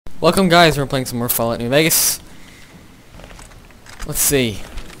Welcome guys, we're playing some more Fallout New Vegas. Let's see.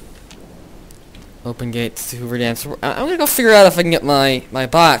 Open gates to Hoover Dam. So I'm gonna go figure out if I can get my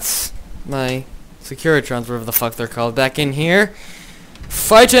bots, my Securitrons, whatever the fuck they're called, back in here.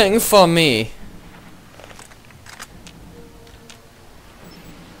 Fighting for me.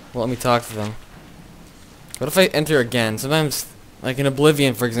 Well, let me talk to them. What if I enter again? Sometimes, like in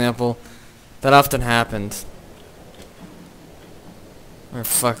Oblivion, for example, that often happened. Or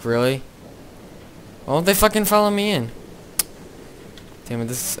fuck, really? Why won't they fucking follow me in? Damn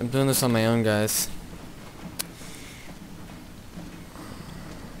it, I'm doing this on my own, guys.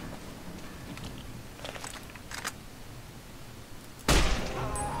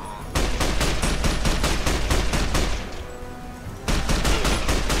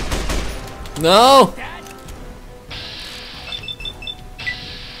 No!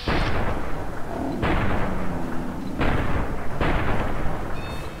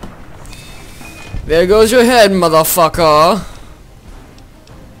 There goes your head, motherfucker!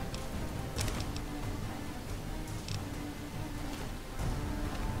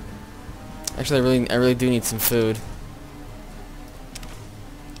 Actually, I really do need some food.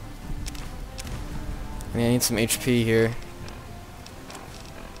 I need some HP here.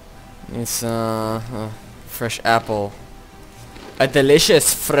 Need some fresh apple. A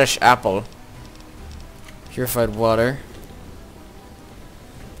delicious fresh apple. Purified water.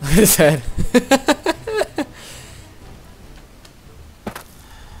 Look at his head.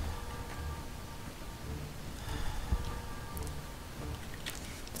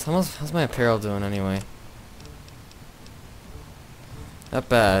 How's my apparel doing anyway? Not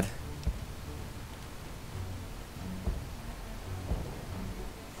bad.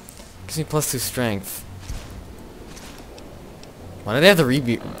 Gives me +2 strength. Why did I have the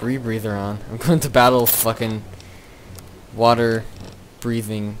rebreather on? I'm going to battle fucking water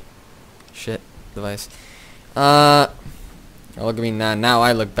breathing shit device. Oh, look at me now. Now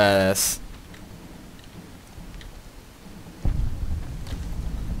I look badass.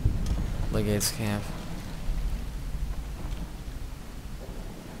 Legates camp.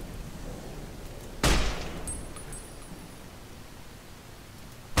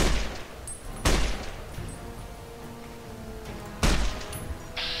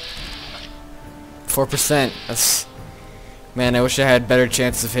 %. That's... Man, I wish I had better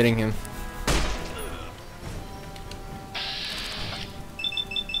chances of hitting him.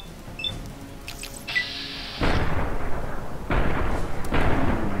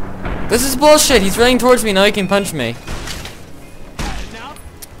 This is bullshit. He's running towards me. Now he can punch me.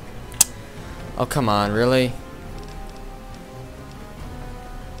 Oh, come on. Really?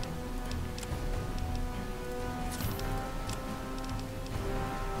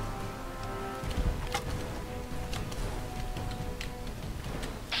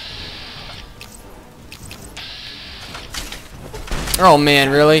 Oh, man.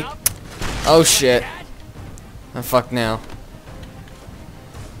 Really? Oh, shit. I'm fucked now.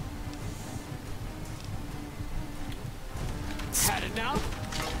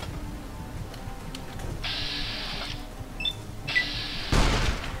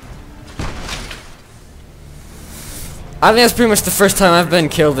 I think that's pretty much the first time I've been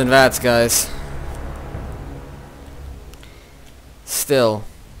killed in VATS, guys. Still.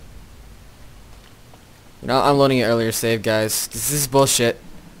 You know, I'm loading an earlier save, guys. This is bullshit.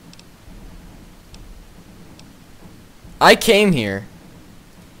 I came here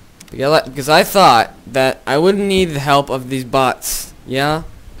because I thought that I wouldn't need the help of these bots. Yeah?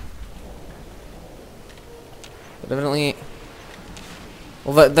 But evidently...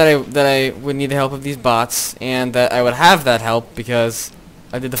 Well, that I would need the help of these bots, and that I would have that help because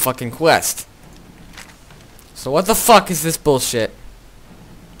I did the fucking quest. So what the fuck is this bullshit?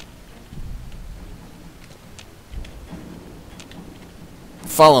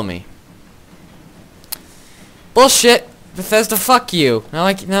 Follow me. Bullshit! Bethesda, fuck you! Now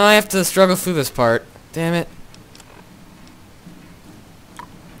I have to struggle through this part. Damn it.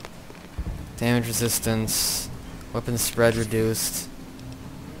 Damage resistance. Weapon spread reduced.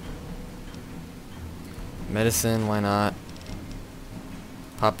 Medicine, why not?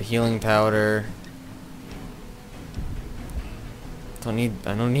 Pop a healing powder. I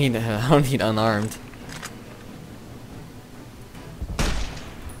don't need unarmed.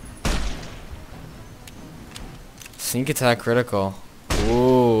 Sneak attack critical.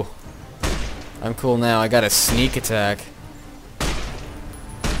 Ooh. I'm cool now. I got a sneak attack. Look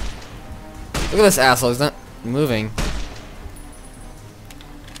at this asshole. He's not moving.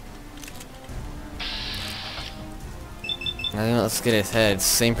 I think let's get his head.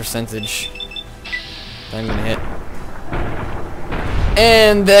 Same percentage that I'm gonna hit.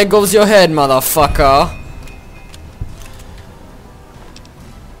 And there goes your head, motherfucker.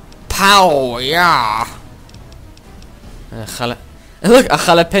 Pow, yeah. Look, a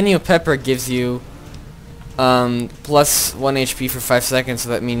jalapeno pepper gives you plus 1 HP for 5 seconds, so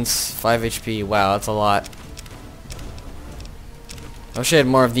that means 5 HP. Wow, that's a lot. I wish I had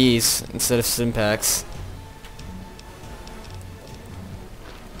more of these instead of Stimpaks.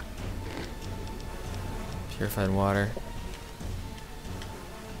 Purified water.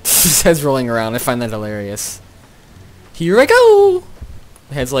 His head's rolling around. I find that hilarious. Here I go!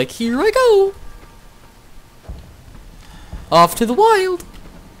 The head's like, here I go! Off to the wild!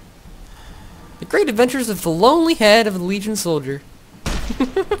 The great adventures of the lonely head of a Legion soldier.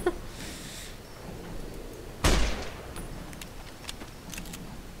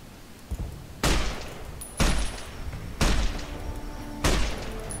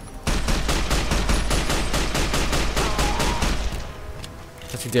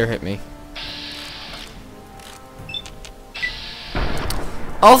 Don't you dare hit me.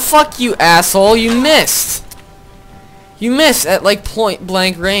 Oh, fuck you, asshole! You missed! You missed at, like, point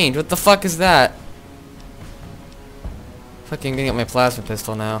blank range. What the fuck is that? Fucking gonna get my plasma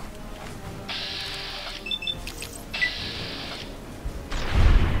pistol now.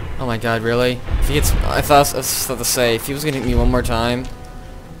 Oh my god, really? If he hits... I was about to say, if he was gonna hit me one more time...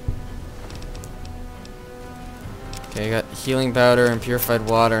 Okay, I got healing powder and purified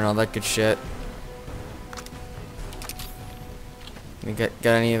water and all that good shit. You got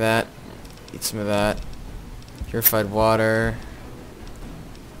any of that? Eat some of that. Purified water.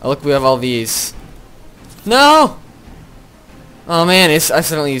 Oh look, we have all these. No! Oh man, I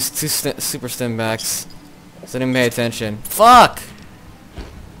accidentally used 2 super Stimpaks. So I didn't pay attention. Fuck!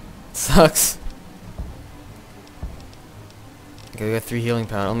 Sucks. Okay, we got 3 healing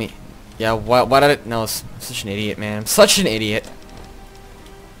powder. Let me... Yeah, why did it... No, I'm such an idiot, man. I'm such an idiot.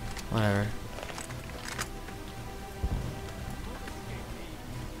 Whatever.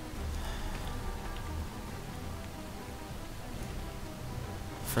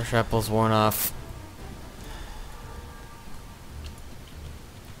 Fresh apples worn off.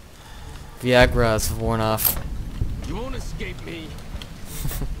 Viagra's worn off. You won't escape me.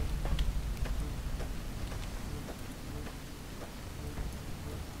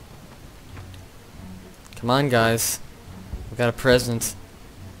 Come on, guys. We got a present.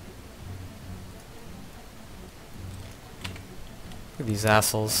 Look at these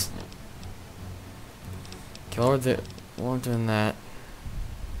assholes. Okay, while we're doing that.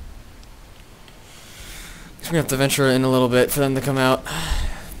 We're gonna have to venture in a little bit for them to come out.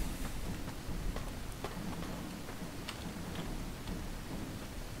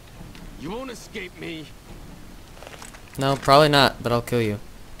 You won't escape me. No, probably not, but I'll kill you.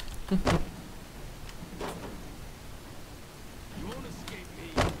 You won't escape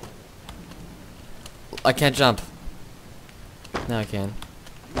me. I can't jump. Now I can.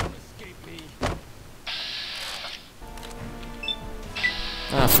 You won't escape me.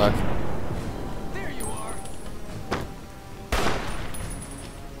 Ah, fuck. There you are.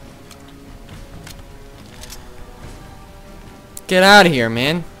 Get out of here,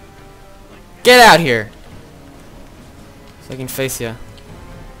 man. Get out here. So I can face you.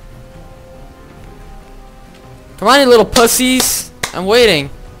 Come on, you little pussies. I'm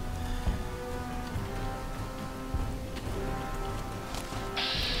waiting.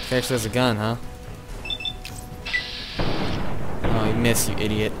 He actually has a gun, huh? Oh, you missed, you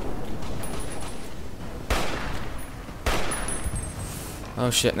idiot. Oh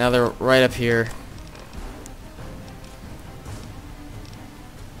shit, now they're right up here.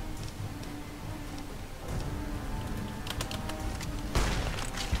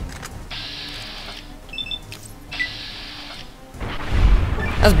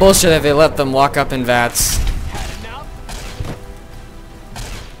 That's bullshit that they let them walk up in vats. Had enough?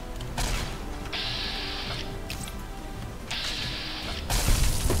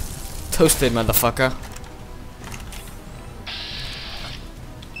 Toasted, motherfucker.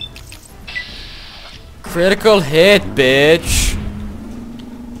 Critical hit, bitch.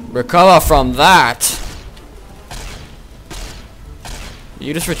 Recover from that.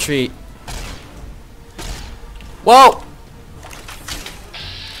 You just retreat. Whoa!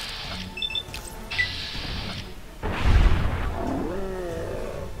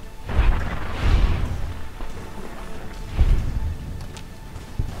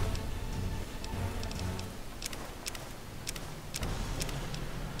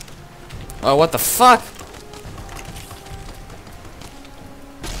 Oh, what the fuck?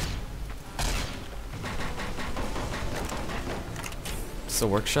 It's a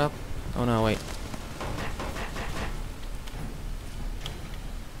workshop? Oh no, wait.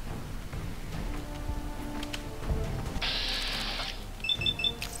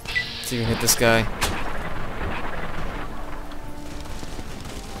 See if we can hit this guy.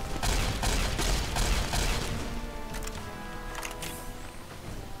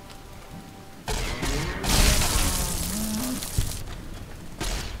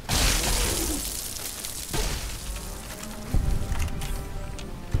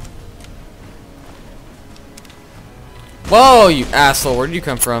 Whoa, you asshole! Where did you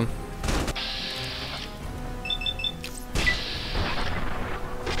come from?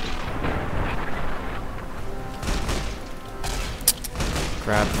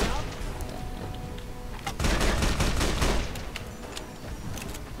 Crap.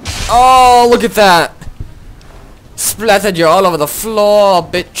 Oh, look at that! Splattered you all over the floor,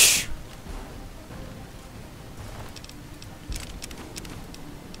 bitch.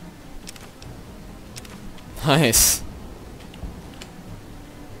 Nice.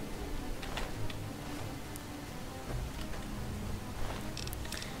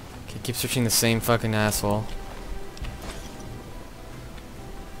 Okay, keep searching the same fucking asshole.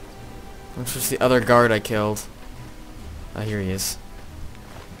 Which was the other guard I killed? Ah, here he is.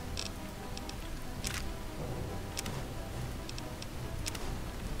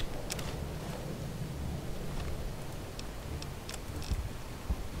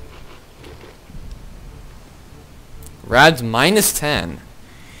 Rad's minus 10.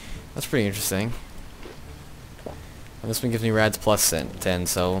 That's pretty interesting. And this one gives me Rad's plus 10,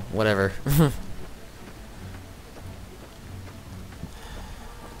 so whatever.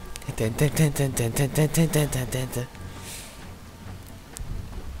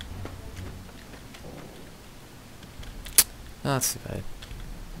 Not too bad.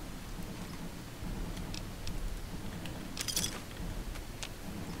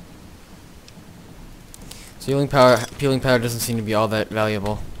 So peeling powder doesn't seem to be all that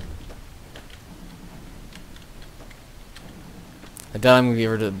valuable. I doubt I'm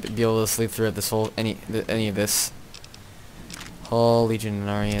gonna be able to sleep through it this whole any of this. Whole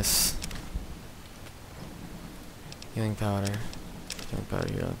Legionarius. Healing powder. Healing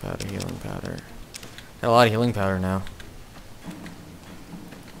powder, healing powder, healing powder. Got a lot of healing powder now.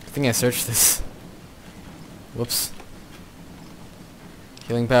 I think I searched this. Whoops.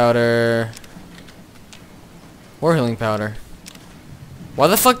 Healing powder. More healing powder. Why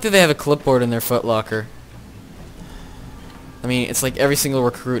the fuck do they have a clipboard in their footlocker? I mean, it's like every single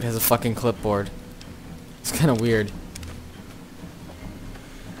recruit has a fucking clipboard. It's kind of weird.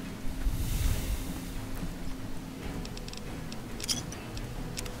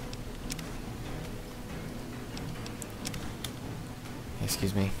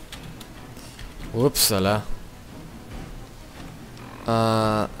 Excuse me. Whoopsala.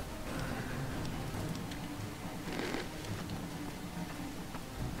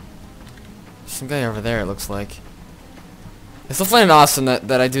 Some guy over there, it looks like. I still find it awesome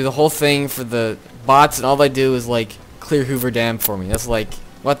that I do the whole thing for the bots and all they do is like clear Hoover Dam for me. That's like,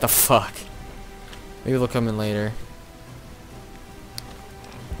 what the fuck? Maybe they'll come in later.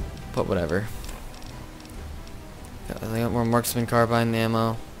 But whatever. I got more marksman carbine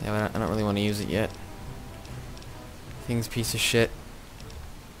ammo. Yeah, but I don't really want to use it yet. Thing's a piece of shit.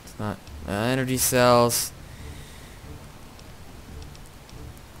 It's not. Energy cells.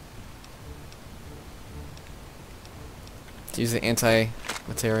 Let's use the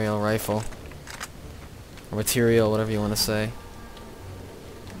anti-material rifle. Or material, whatever you want to say.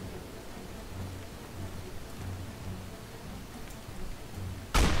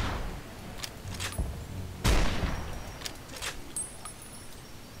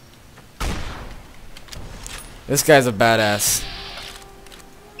 This guy's a badass.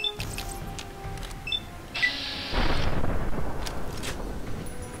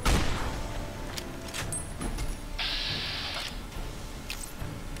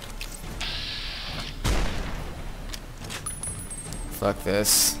 Fuck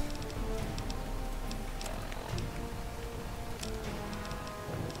this.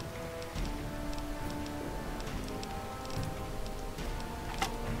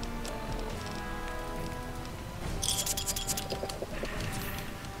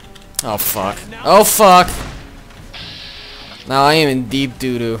 Oh fuck. Oh fuck! Now I am in deep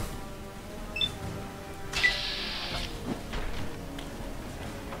doo-doo.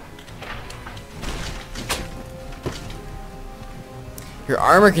 Your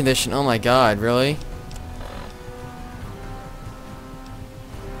armor condition, oh my god, really?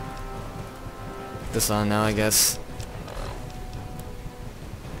 Put this on now, I guess.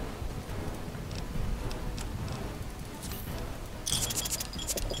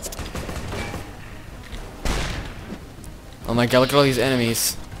 Oh my god, look at all these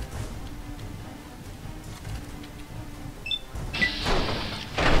enemies.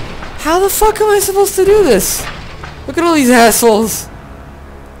 How the fuck am I supposed to do this? Look at all these assholes.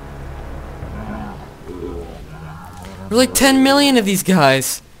 There's like 10 million of these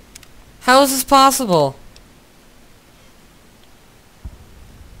guys. How is this possible?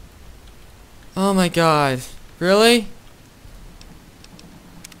 Oh my god. Really?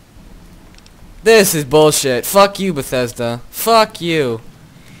 This is bullshit. Fuck you, Bethesda. Fuck you.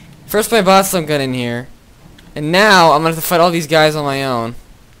 First my bots don't get in here. And now I'm gonna have to fight all these guys on my own.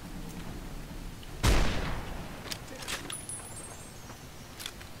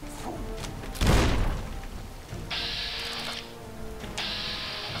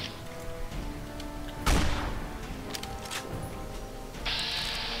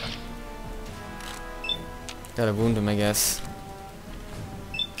 Gotta wound him, I guess.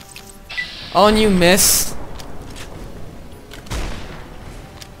 Oh, and you miss?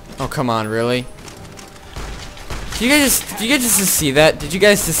 Oh, come on, really? Did you guys just see that? Did you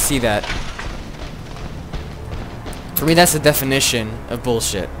guys just see that? For me, that's the definition of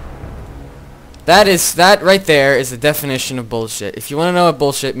bullshit. That right there is the definition of bullshit. If you want to know what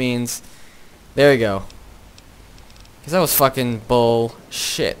bullshit means, there you go. Because that was fucking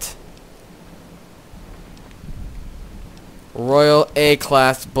bullshit. Royal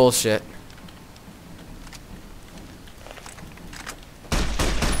A-class bullshit.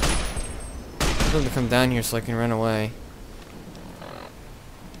 I'm going to come down here so I can run away.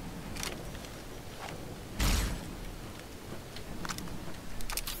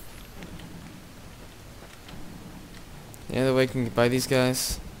 Any other way I can get by these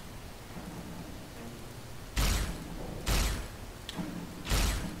guys?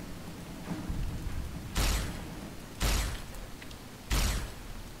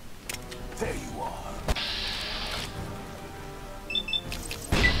 There you are.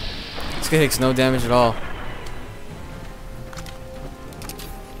 This guy takes no damage at all.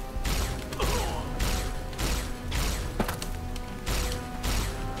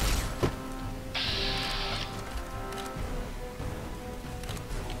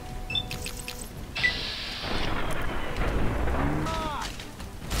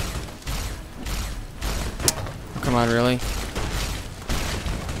 Come on, really?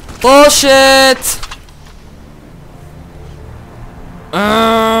 Bullshit!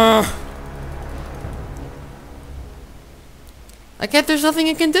 I can't. There's nothing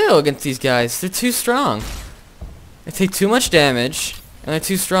I can do against these guys. They're too strong. They take too much damage, and they're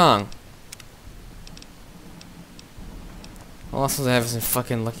too strong. All I'm supposed to have is a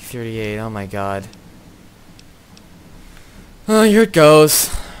fucking Lucky 38. Oh my god. Oh, here it goes.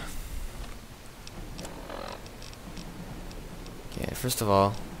 Okay, first of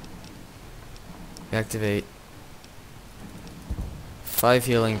all, activate 5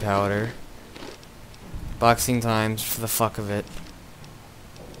 healing powder. Boxing times for the fuck of it.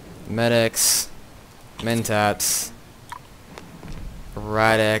 Medics. Mentats.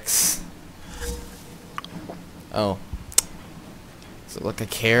 Radics. Oh. Does it look like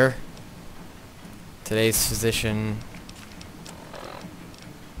care? Today's physician.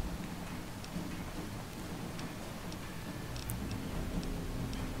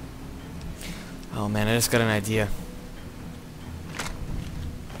 Oh man, I just got an idea.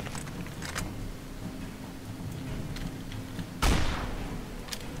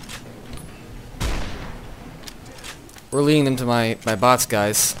 We're leading them to my bots,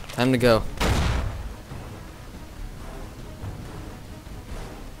 guys. Time to go.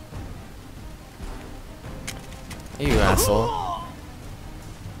 You asshole.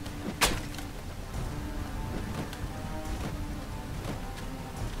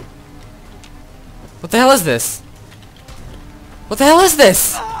 What the hell is this? What the hell is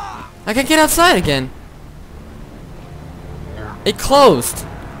this? I can't get outside again. It closed.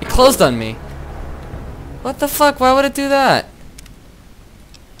 It closed on me. What the fuck? Why would it do that?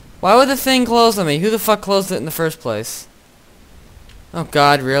 Why would the thing close on me? Who the fuck closed it in the first place? Oh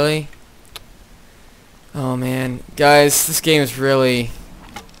god, really? Oh man. Guys, this game is really...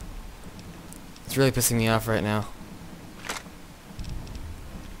 It's really pissing me off right now.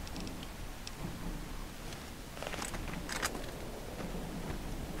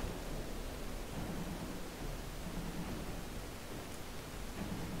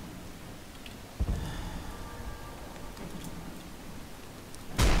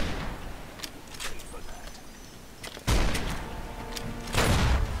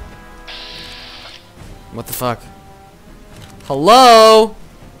 What the fuck? Hello?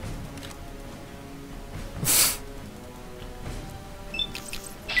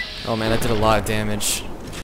 Oh man, that did a lot of damage.